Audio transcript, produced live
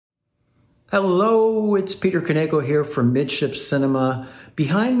Hello, it's Peter Knego here from Midship Cinema.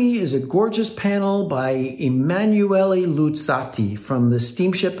 Behind me is a gorgeous panel by Emanuele Luzzati from the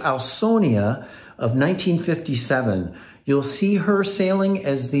steamship AUSONIA of 1957. You'll see her sailing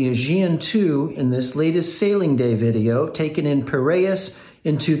as the Aegean II in this latest Sailing Day video taken in Piraeus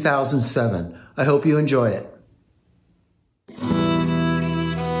in 2007. I hope you enjoy it.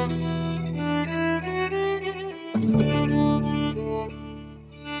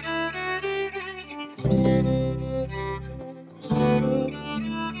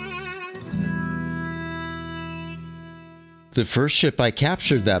 The first ship I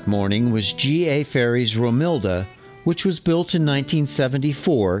captured that morning was G.A. Ferries' ROMILDA, which was built in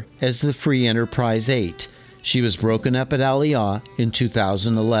 1974 as the Free Enterprise 8. She was broken up at Aliyah in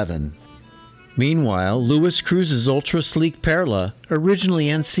 2011. Meanwhile, Louis Cruises ultra-sleek Perla, originally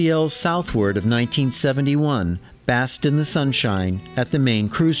NCL's Southward of 1971, basked in the sunshine at the main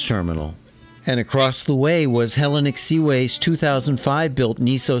cruise terminal. And across the way was Hellenic Seaways' 2005-built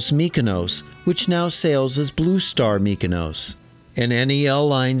NISSOS MYKONOS, which now sails as Blue Star MYKONOS. And NEL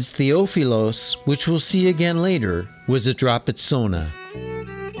Lines Theophilos, which we'll see again later, was a drop at Sona.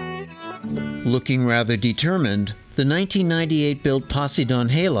 Looking rather determined, the 1998-built POSIDON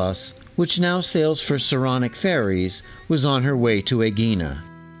Hellas, which now sails for Saronic Ferries, was on her way to Aegina.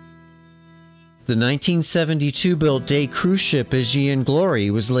 The 1972-built day cruise ship Aegean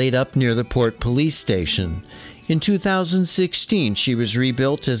Glory was laid up near the port police station. In 2016, she was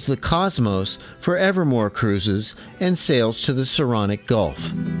rebuilt as the Cosmos for Evermore Cruises and sails to the Saronic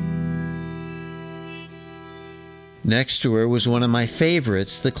Gulf. Next to her was one of my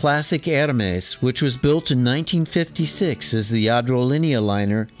favorites, the classic HERMES, which was built in 1956 as the Adrolinia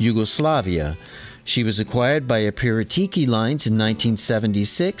liner Jugoslavia. She was acquired by Aperitiki Lines in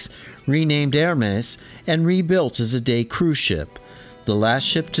 1976, renamed Hermes, and rebuilt as a day cruise ship. The last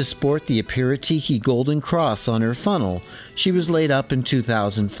ship to sport the Aperitiki Golden Cross on her funnel, she was laid up in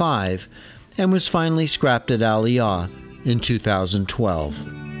 2005 and was finally scrapped at Aliyah in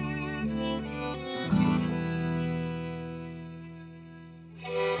 2012.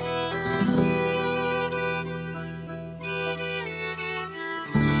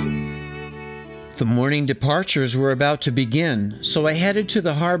 The morning departures were about to begin, so I headed to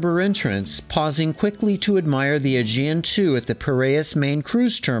the harbor entrance, pausing quickly to admire the Aegean II at the Piraeus main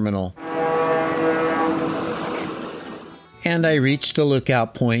cruise terminal. And I reached the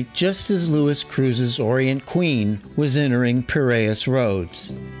lookout point just as Louis Cruises ORIENT QUEEN was entering Piraeus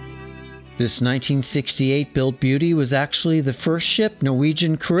roads. This 1968-built beauty was actually the first ship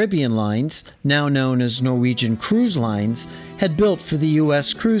Norwegian Caribbean Lines, now known as Norwegian Cruise Lines, had built for the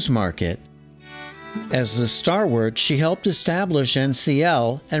U.S. cruise market. As the STARWARD, she helped establish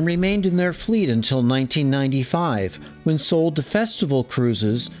NCL and remained in their fleet until 1995, when sold to Festival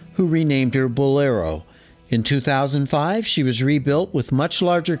Cruises, who renamed her Bolero. In 2005, she was rebuilt with much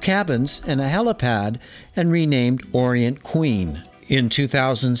larger cabins and a helipad and renamed ORIENT QUEEN. In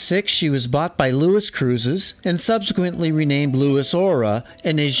 2006, she was bought by Louis Cruises and subsequently renamed Louis Aura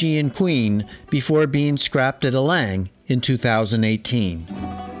and Aegean Queen before being scrapped at Alang in 2018.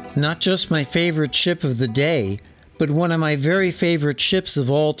 Not just my favorite ship of the day, but one of my very favorite ships of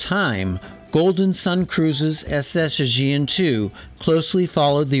all time, Golden Sun Cruises SS Aegean II closely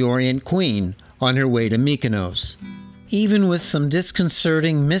followed the ORIENT QUEEN on her way to Mykonos. Even with some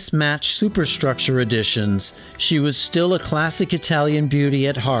disconcerting mismatched superstructure additions, she was still a classic Italian beauty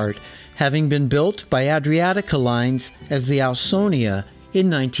at heart, having been built by Adriatica Lines as the AUSONIA in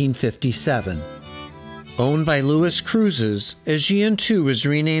 1957. Owned by Louis Cruises, Aegean II was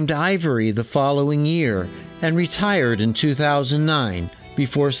renamed Ivory the following year and retired in 2009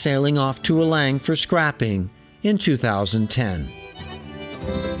 before sailing off to Alang for scrapping in 2010.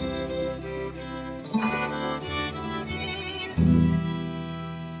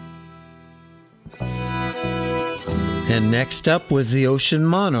 And next up was the Ocean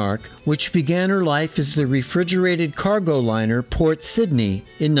Monarch, which began her life as the refrigerated cargo liner Port Sydney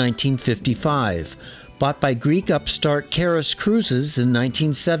in 1955. Bought by Greek upstart Keros Cruises in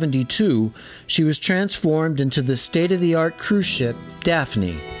 1972, she was transformed into the state-of-the-art cruise ship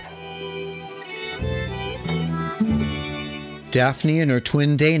DAPHNE. DAPHNE and her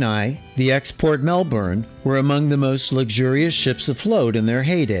twin Danae, the export Melbourne, were among the most luxurious ships afloat in their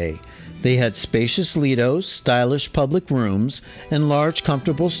heyday. They had spacious lidos, stylish public rooms, and large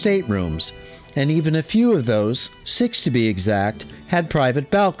comfortable staterooms, and even a few of those, 6 to be exact, had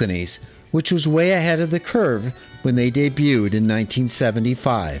private balconies, which was way ahead of the curve when they debuted in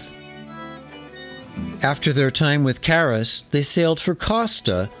 1975. After their time with Keros, they sailed for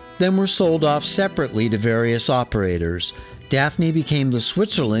Costa, then were sold off separately to various operators. DAPHNE became the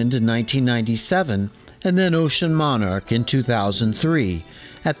Switzerland in 1997, and then Ocean Monarch in 2003.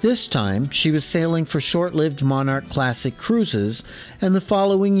 At this time, she was sailing for short-lived Monarch Classic cruises, and the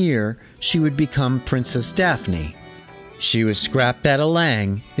following year, she would become Princess DAPHNE. She was scrapped at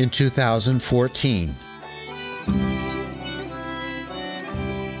Alang in 2014.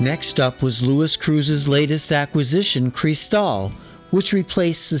 Next up was Louis Cruises' latest acquisition, CRISTAL, which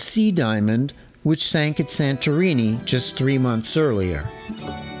replaced the Sea Diamond, which sank at Santorini just 3 months earlier.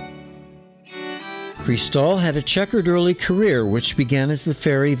 CRISTAL had a checkered early career which began as the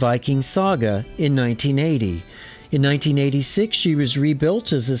Ferry Viking Saga in 1980. In 1986, she was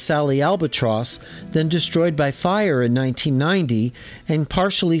rebuilt as the SALLY ALBATROSS, then destroyed by fire in 1990 and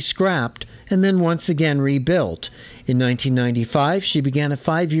partially scrapped, and then once again rebuilt. In 1995, she began a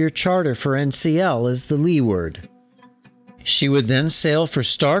 5-year charter for NCL as the Leeward. She would then sail for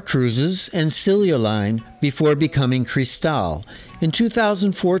Star Cruises and Silja Line before becoming CRISTAL. In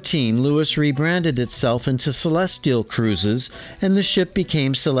 2014, Louis rebranded itself into Celestial Cruises, and the ship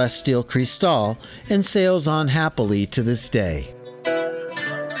became Celestial CRISTAL and sails on happily to this day.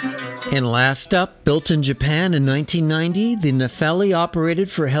 And last up, built in Japan in 1990, the Nepheli operated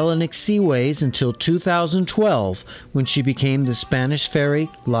for Hellenic Seaways until 2012, when she became the Spanish ferry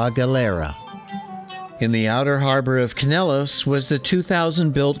La Galera. In the outer harbor of Kanellos was the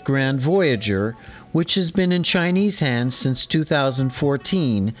 2000-built Grand Voyager, which has been in Chinese hands since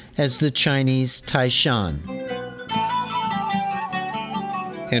 2014 as the Chinese Taishan.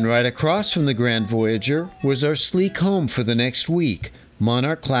 And right across from the Grand Voyager was our sleek home for the next week,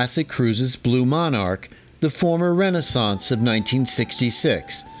 Monarch Classic Cruises Blue Monarch, the former Renaissance of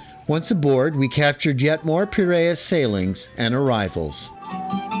 1966. Once aboard, we captured yet more Piraeus sailings and arrivals.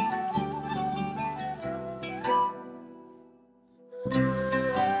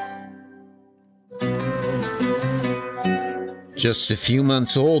 Just a few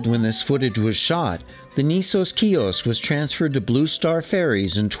months old when this footage was shot, the NISSOS Chios was transferred to Blue Star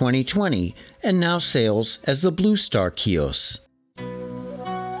Ferries in 2020 and now sails as the Blue Star Chios.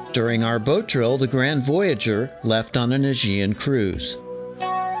 During our boat drill, the Grand Voyager left on an Aegean cruise.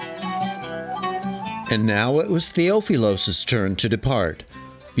 And now it was Theophilos' turn to depart.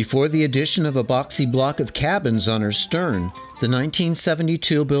 Before the addition of a boxy block of cabins on her stern, the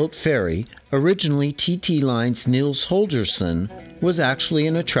 1972-built ferry, originally TT Line's Niels Holgersson, was actually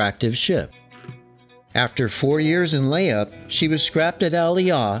an attractive ship. After 4 years in layup, she was scrapped at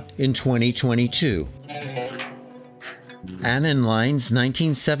Aliyah in 2022. Anen Lines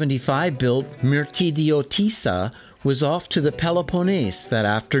 1975-built MYRTIDIOTISA was off to the Peloponnese that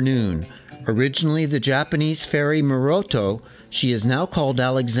afternoon. Originally the Japanese ferry Maroto, she is now called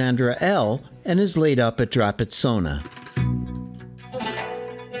Alexandra L and is laid up at Drapetsona.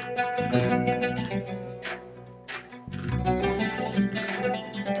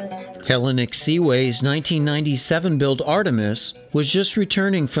 Hellenic Seaways' 1997-built Artemis was just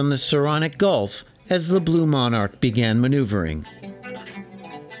returning from the Saronic Gulf as the Blue Monarch began maneuvering.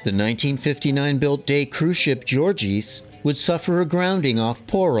 The 1959-built day cruise ship GIORGIS would suffer a grounding off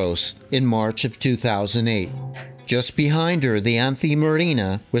Poros in March of 2008. Just behind her, the Anthe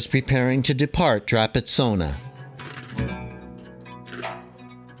Marina was preparing to depart Drapetsona.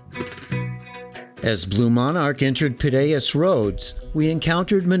 As Blue Monarch entered Piraeus roads, we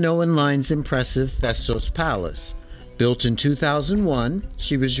encountered Minoan Line's impressive FESTOS Palace. Built in 2001,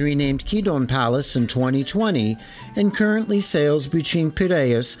 she was renamed Kidon Palace in 2020 and currently sails between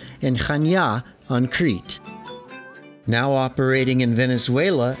Piraeus and Chania on Crete. Now operating in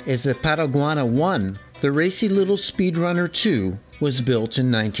Venezuela is the Paraguana 1, the racy little Speedrunner 2 was built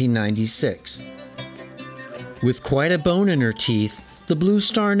in 1996. With quite a bone in her teeth, the Blue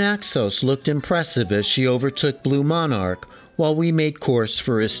Star NAXOS looked impressive as she overtook Blue Monarch while we made course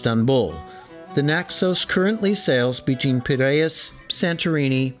for Istanbul. The NAXOS currently sails between Piraeus,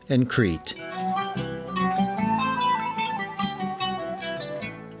 Santorini, and Crete.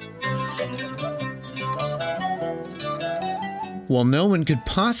 While no one could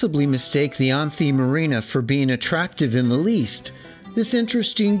possibly mistake the Anthe Marina for being attractive in the least, this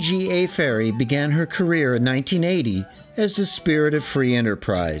interesting GA ferry began her career in 1980 as the Spirit of Free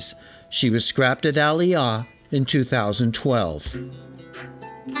Enterprise. She was scrapped at Aliyah in 2012.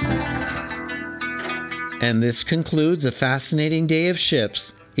 And this concludes a fascinating day of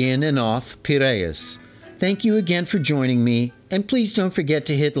ships in and off Piraeus. Thank you again for joining me, and please don't forget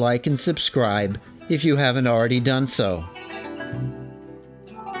to hit like and subscribe if you haven't already done so.